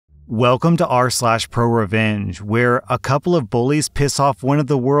Welcome to rSlash where a couple of bullies piss off one of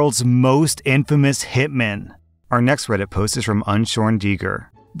the world's most infamous hitmen. Our next Reddit post is from Unshorn Deeger.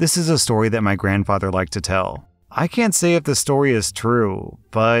 This is a story that my grandfather liked to tell. I can't say if the story is true,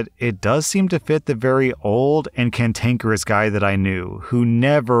 but it does seem to fit the very old and cantankerous guy that I knew, who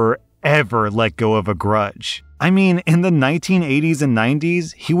never, ever let go of a grudge. I mean, in the 1980s and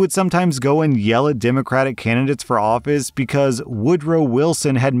 90s, he would sometimes go and yell at Democratic candidates for office because Woodrow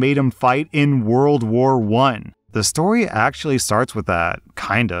Wilson had made him fight in World War I. The story actually starts with that,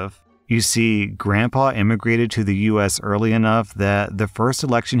 kind of. You see, Grandpa immigrated to the US early enough that the first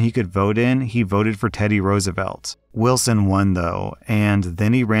election he could vote in, he voted for Teddy Roosevelt. Wilson won though, and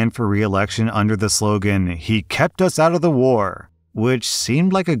then he ran for re-election under the slogan, "He kept us out of the war," which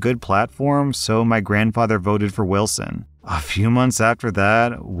seemed like a good platform, so my grandfather voted for Wilson. A few months after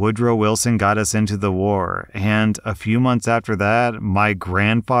that, Woodrow Wilson got us into the war, and a few months after that, my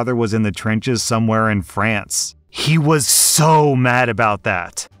grandfather was in the trenches somewhere in France. He was so mad about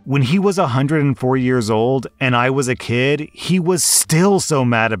that. When he was 104 years old and I was a kid, he was still so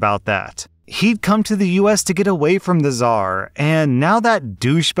mad about that. He'd come to the US to get away from the Tsar, and now that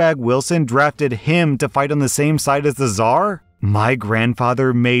douchebag Wilson drafted him to fight on the same side as the Tsar? My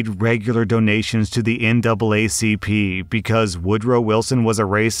grandfather made regular donations to the NAACP because Woodrow Wilson was a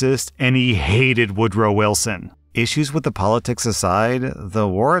racist and he hated Woodrow Wilson. Issues with the politics aside, the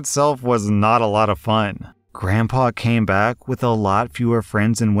war itself was not a lot of fun. Grandpa came back with a lot fewer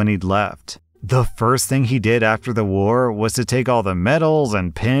friends than when he'd left. The first thing he did after the war was to take all the medals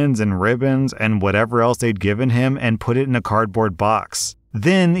and pins and ribbons and whatever else they'd given him and put it in a cardboard box.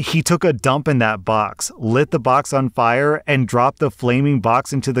 Then he took a dump in that box, lit the box on fire, and dropped the flaming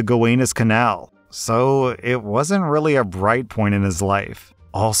box into the Gowanus Canal. So it wasn't really a bright point in his life.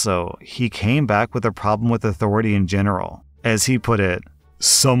 Also, he came back with a problem with authority in general. As he put it,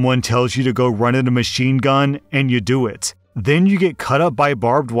 "Someone tells you to go run in a machine gun, and you do it. Then you get cut up by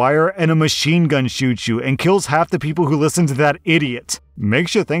barbed wire and a machine gun shoots you and kills half the people who listen to that idiot.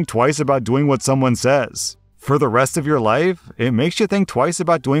 Makes you think twice about doing what someone says. For the rest of your life, it makes you think twice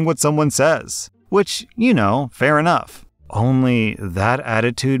about doing what someone says." Which, you know, fair enough. Only that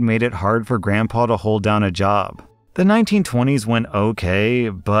attitude made it hard for Grandpa to hold down a job. The 1920s went okay,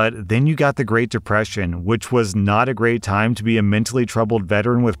 but then you got the Great Depression, which was not a great time to be a mentally troubled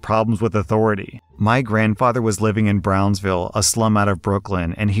veteran with problems with authority. My grandfather was living in Brownsville, a slum out of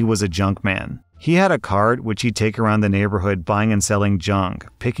Brooklyn, and he was a junk man. He had a cart which he'd take around the neighborhood buying and selling junk,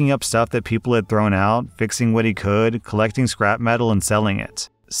 picking up stuff that people had thrown out, fixing what he could, collecting scrap metal and selling it.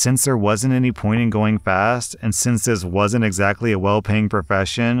 Since there wasn't any point in going fast, and since this wasn't exactly a well-paying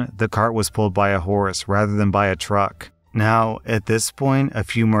profession, the cart was pulled by a horse rather than by a truck. Now, at this point, a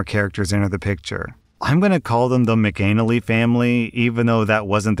few more characters enter the picture. I'm going to call them the McAnally family, even though that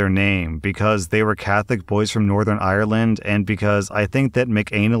wasn't their name, because they were Catholic boys from Northern Ireland, and because I think that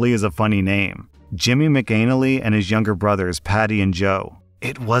McAnally is a funny name. Jimmy McAnally and his younger brothers, Patty and Joe.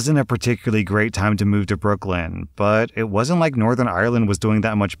 It wasn't a particularly great time to move to Brooklyn, but it wasn't like Northern Ireland was doing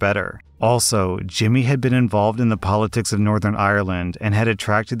that much better. Also, Jimmy had been involved in the politics of Northern Ireland and had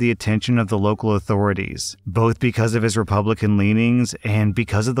attracted the attention of the local authorities, both because of his Republican leanings and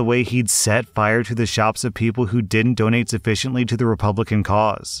because of the way he'd set fire to the shops of people who didn't donate sufficiently to the Republican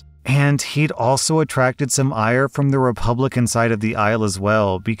cause. And he'd also attracted some ire from the Republican side of the aisle as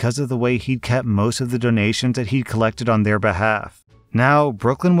well because of the way he'd kept most of the donations that he'd collected on their behalf. Now,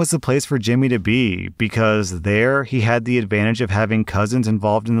 Brooklyn was the place for Jimmy to be because there he had the advantage of having cousins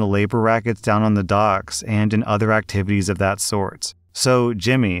involved in the labor rackets down on the docks and in other activities of that sort. So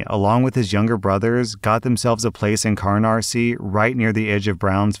Jimmy, along with his younger brothers, got themselves a place in Carnarcy right near the edge of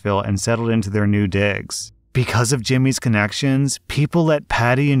Brownsville and settled into their new digs. Because of Jimmy's connections, people let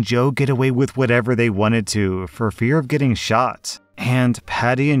Patty and Joe get away with whatever they wanted to for fear of getting shot. And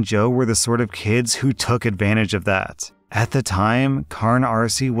Patty and Joe were the sort of kids who took advantage of that. At the time,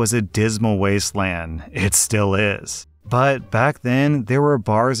 Carnarcy was a dismal wasteland. It still is. But back then, there were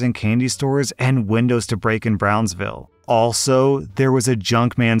bars and candy stores and windows to break in Brownsville. Also, there was a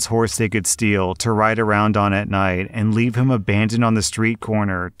junk man's horse they could steal to ride around on at night and leave him abandoned on the street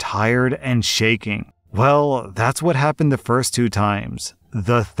corner, tired and shaking. Well, that's what happened the first 2 times.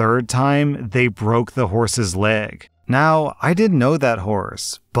 The third time, they broke the horse's leg. Now, I didn't know that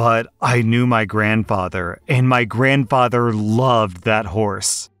horse, but I knew my grandfather, and my grandfather loved that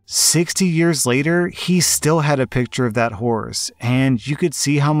horse. 60 years later, he still had a picture of that horse, and you could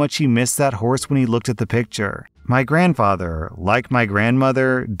see how much he missed that horse when he looked at the picture. My grandfather, like my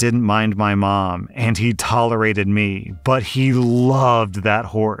grandmother, didn't mind my mom, and he tolerated me, but he loved that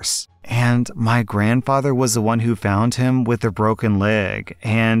horse. and my grandfather was the one who found him with a broken leg,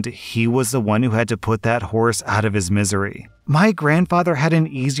 and he was the one who had to put that horse out of his misery. My grandfather had an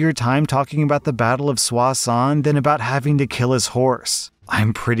easier time talking about the Battle of Soissons than about having to kill his horse.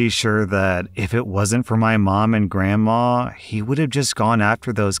 I'm pretty sure that if it wasn't for my mom and grandma, he would have just gone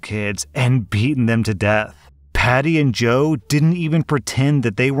after those kids and beaten them to death. Patty and Joe didn't even pretend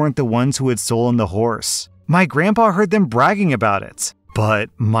that they weren't the ones who had stolen the horse. My grandpa heard them bragging about it, but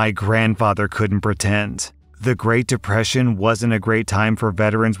my grandfather couldn't pretend. The Great Depression wasn't a great time for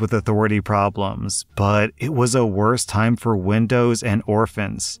veterans with authority problems, but it was a worse time for widows and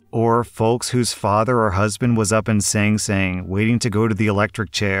orphans, or folks whose father or husband was up in Sing Sing waiting to go to the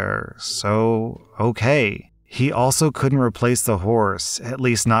electric chair. So, okay. He also couldn't replace the horse, at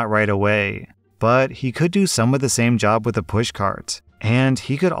least not right away, but he could do some of the same job with a pushcart. And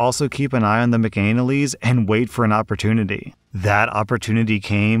he could also keep an eye on the McAnalys and wait for an opportunity. That opportunity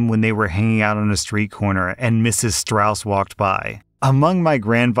came when they were hanging out on a street corner and Mrs. Strauss walked by. Among my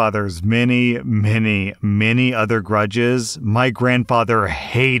grandfather's many other grudges, my grandfather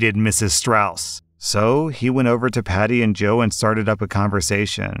hated Mrs. Strauss. So he went over to Patty and Joe and started up a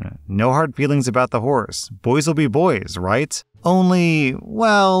conversation. No hard feelings about the horse. Boys will be boys, right? Only,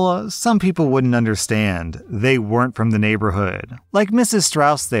 well, some people wouldn't understand. They weren't from the neighborhood. Like Mrs.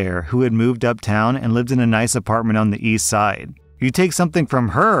 Strauss there, who had moved uptown and lived in a nice apartment on the east side. You take something from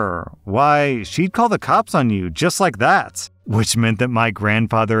her, why, she'd call the cops on you just like that. Which meant that my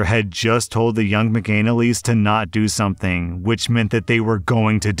grandfather had just told the young McAnalys to not do something, which meant that they were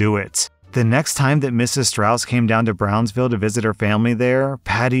going to do it. The next time that Mrs. Strauss came down to Brownsville to visit her family there,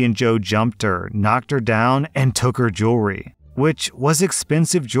 Patty and Joe jumped her, knocked her down, and took her jewelry, which was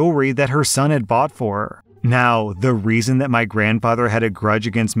expensive jewelry that her son had bought for her. Now, the reason that my grandfather had a grudge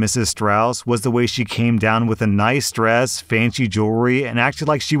against Mrs. Strauss was the way she came down with a nice dress, fancy jewelry, and acted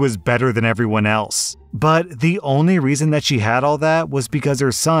like she was better than everyone else. But the only reason that she had all that was because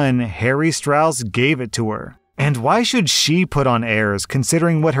her son, Harry Strauss, gave it to her. And why should she put on airs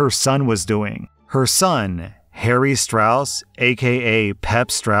considering what her son was doing? Her son, Harry Strauss, aka Pep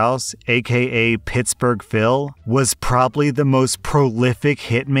Strauss, aka Pittsburgh Phil, was probably the most prolific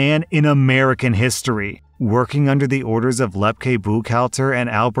hitman in American history. Working under the orders of Lepke Buchalter and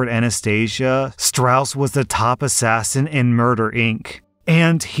Albert Anastasia, Strauss was the top assassin in Murder, Inc.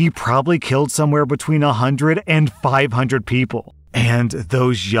 And he probably killed somewhere between 100 and 500 people. And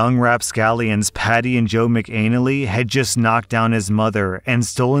those young rapscallions, Patty and Joe McAnally, had just knocked down his mother and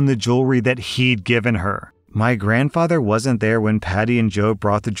stolen the jewelry that he'd given her. My grandfather wasn't there when Patty and Joe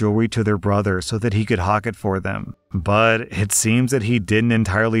brought the jewelry to their brother so that he could hawk it for them. But it seems that he didn't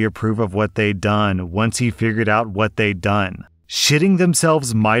entirely approve of what they'd done once he figured out what they'd done. Shitting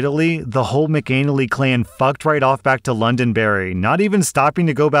themselves mightily, the whole McAnally clan fucked right off back to Londonderry, not even stopping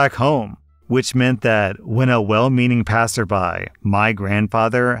to go back home. Which meant that when a well-meaning passerby, my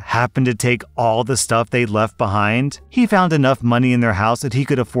grandfather, happened to take all the stuff they'd left behind, he found enough money in their house that he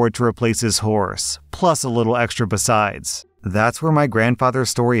could afford to replace his horse, plus a little extra besides. That's where my grandfather's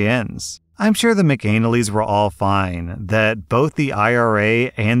story ends. I'm sure the McAnalys were all fine, that both the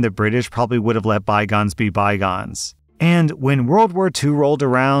IRA and the British probably would have let bygones be bygones. And when World War II rolled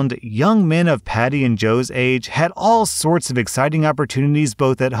around, young men of Patty and Joe's age had all sorts of exciting opportunities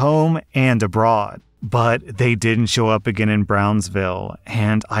both at home and abroad. But they didn't show up again in Brownsville,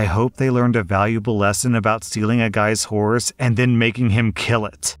 and I hope they learned a valuable lesson about stealing a guy's horse and then making him kill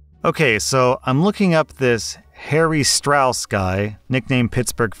it. Okay, so I'm looking up this Harry Strauss guy, nicknamed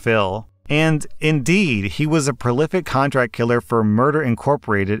Pittsburgh Phil, and indeed, he was a prolific contract killer for Murder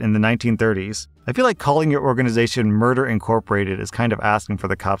Incorporated in the 1930s. I feel like calling your organization Murder Incorporated is kind of asking for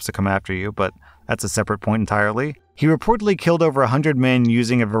the cops to come after you, but that's a separate point entirely. He reportedly killed over 100 men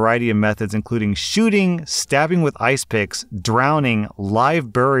using a variety of methods including shooting, stabbing with ice picks, drowning,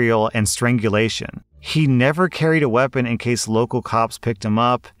 live burial, and strangulation. He never carried a weapon in case local cops picked him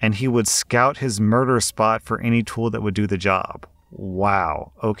up, and he would scout his murder spot for any tool that would do the job.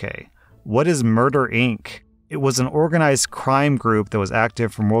 Wow, okay. What is Murder, Inc.? It was an organized crime group that was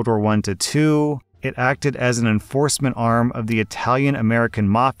active from World War I to II. It acted as an enforcement arm of the Italian-American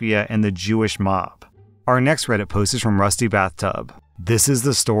Mafia and the Jewish mob. Our next Reddit post is from Rusty Bathtub. This is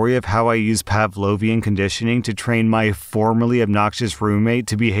the story of how I used Pavlovian conditioning to train my formerly obnoxious roommate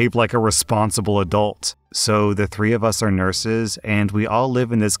to behave like a responsible adult. So the three of us are nurses, and we all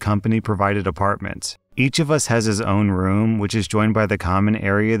live in this company-provided apartment. Each of us has his own room, which is joined by the common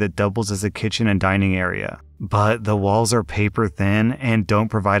area that doubles as a kitchen and dining area. But the walls are paper thin and don't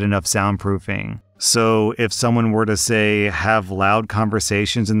provide enough soundproofing. So if someone were to say, have loud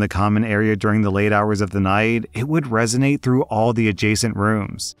conversations in the common area during the late hours of the night, it would resonate through all the adjacent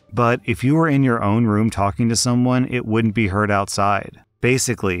rooms. But if you were in your own room talking to someone, it wouldn't be heard outside.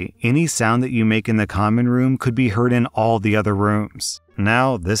 Basically, any sound that you make in the common room could be heard in all the other rooms.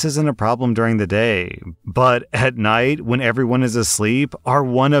 Now, this isn't a problem during the day, but at night, when everyone is asleep, our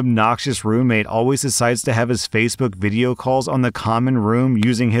one obnoxious roommate always decides to have his Facebook video calls on the common room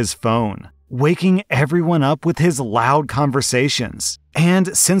using his phone, waking everyone up with his loud conversations.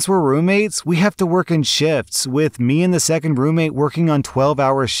 And since we're roommates, we have to work in shifts, with me and the second roommate working on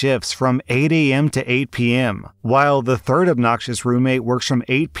 12-hour shifts from 8 a.m. to 8 p.m., while the third obnoxious roommate works from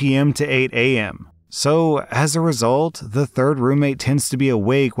 8 p.m. to 8 a.m. So, as a result, the third roommate tends to be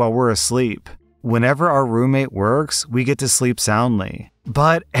awake while we're asleep. Whenever our roommate works, we get to sleep soundly.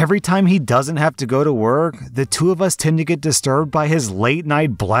 But every time he doesn't have to go to work, the two of us tend to get disturbed by his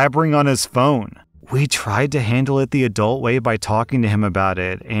late-night blabbering on his phone. We tried to handle it the adult way by talking to him about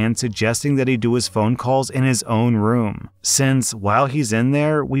it and suggesting that he do his phone calls in his own room, since while he's in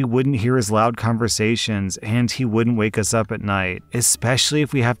there, we wouldn't hear his loud conversations and he wouldn't wake us up at night, especially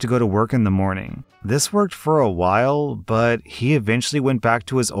if we have to go to work in the morning. This worked for a while, but he eventually went back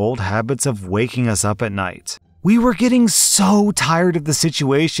to his old habits of waking us up at night. We were getting so tired of the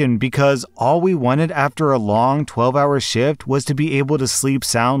situation because all we wanted after a long 12-hour shift was to be able to sleep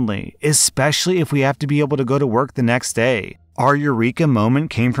soundly, especially if we have to be able to go to work the next day. Our eureka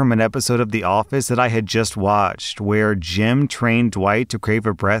moment came from an episode of The Office that I had just watched, where Jim trained Dwight to crave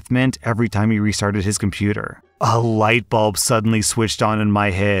a breath mint every time he restarted his computer. A light bulb suddenly switched on in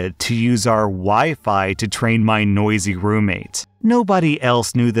my head to use our Wi-Fi to train my noisy roommate. Nobody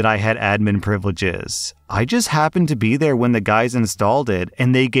else knew that I had admin privileges. I just happened to be there when the guys installed it,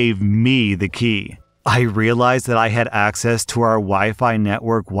 and they gave me the key. I realized that I had access to our Wi-Fi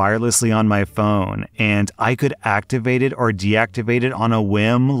network wirelessly on my phone, and I could activate it or deactivate it on a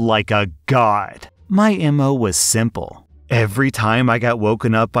whim like a god. My MO was simple. Every time I got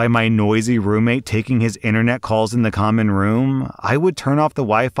woken up by my noisy roommate taking his internet calls in the common room, I would turn off the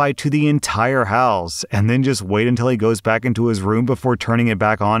Wi-Fi to the entire house and then just wait until he goes back into his room before turning it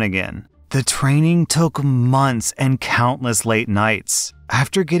back on again. The training took months and countless late nights.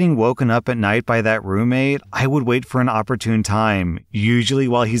 After getting woken up at night by that roommate, I would wait for an opportune time, usually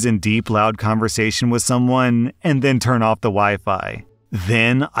while he's in deep, loud conversation with someone, and then turn off the Wi-Fi.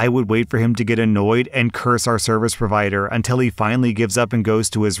 Then I would wait for him to get annoyed and curse our service provider until he finally gives up and goes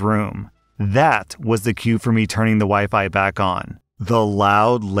to his room. That was the cue for me turning the Wi-Fi back on. The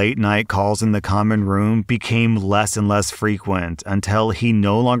loud late-night calls in the common room became less and less frequent until he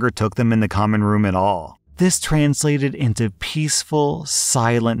no longer took them in the common room at all. This translated into peaceful,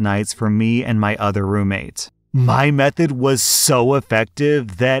 silent nights for me and my other roommate. My method was so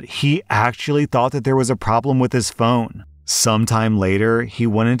effective that he actually thought that there was a problem with his phone. Sometime later, he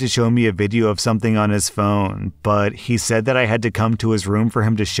wanted to show me a video of something on his phone, but he said that I had to come to his room for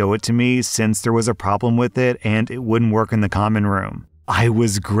him to show it to me since there was a problem with it and it wouldn't work in the common room. I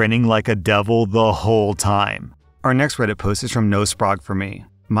was grinning like a devil the whole time. Our next Reddit post is from No Sprog for Me.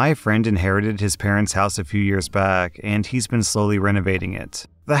 My friend inherited his parents' house a few years back, and he's been slowly renovating it.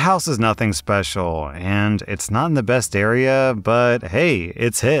 The house is nothing special, and it's not in the best area, but hey,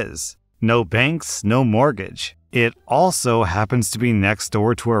 it's his. No banks, no mortgage. It also happens to be next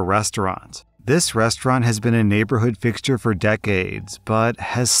door to a restaurant. This restaurant has been a neighborhood fixture for decades, but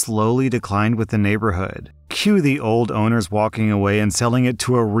has slowly declined with the neighborhood. Cue the old owners walking away and selling it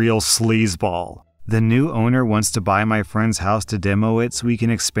to a real sleazeball. The new owner wants to buy my friend's house to demo it so we can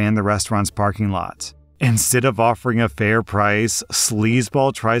expand the restaurant's parking lot. Instead of offering a fair price,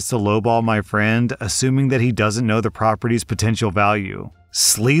 sleazeball tries to lowball my friend, assuming that he doesn't know the property's potential value.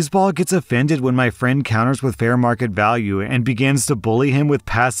 Sleazeball gets offended when my friend counters with fair market value and begins to bully him with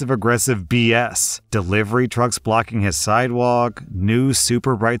passive-aggressive BS. Delivery trucks blocking his sidewalk, new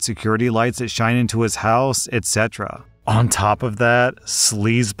super bright security lights that shine into his house, etc. On top of that,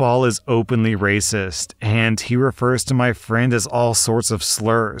 Sleazeball is openly racist, and he refers to my friend as all sorts of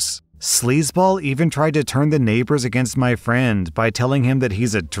slurs. Sleazeball even tried to turn the neighbors against my friend by telling him that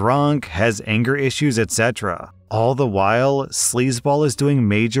he's a drunk, has anger issues, etc. All the while, Sleazeball is doing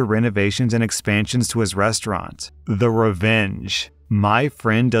major renovations and expansions to his restaurant, The Revenge. My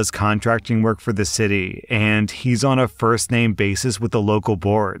friend does contracting work for the city, and he's on a first-name basis with the local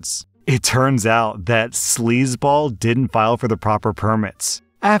boards. It turns out that Sleazeball didn't file for the proper permits.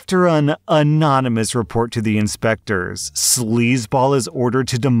 After an anonymous report to the inspectors, Sleazeball is ordered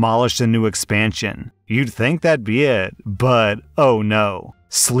to demolish the new expansion. You'd think that'd be it, but oh no.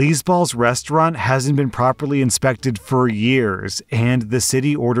 Sleazeball's restaurant hasn't been properly inspected for years, and the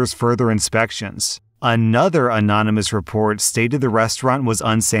city orders further inspections. Another anonymous report stated the restaurant was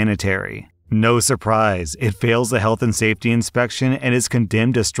unsanitary. No surprise, it fails the health and safety inspection and is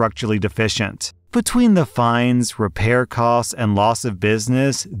condemned as structurally deficient. Between the fines, repair costs, and loss of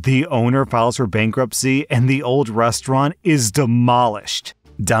business, the owner files for bankruptcy and the old restaurant is demolished.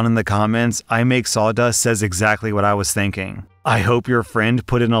 Down in the comments, I Make Sawdust says exactly what I was thinking. I hope your friend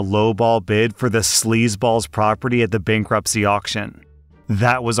put in a lowball bid for the Sleazeball's property at the bankruptcy auction.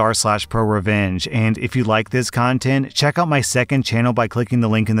 That was rSlash_Prorevenge, and if you like this content, check out my second channel by clicking the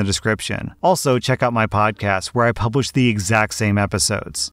link in the description. Also, check out my podcast where I publish the exact same episodes.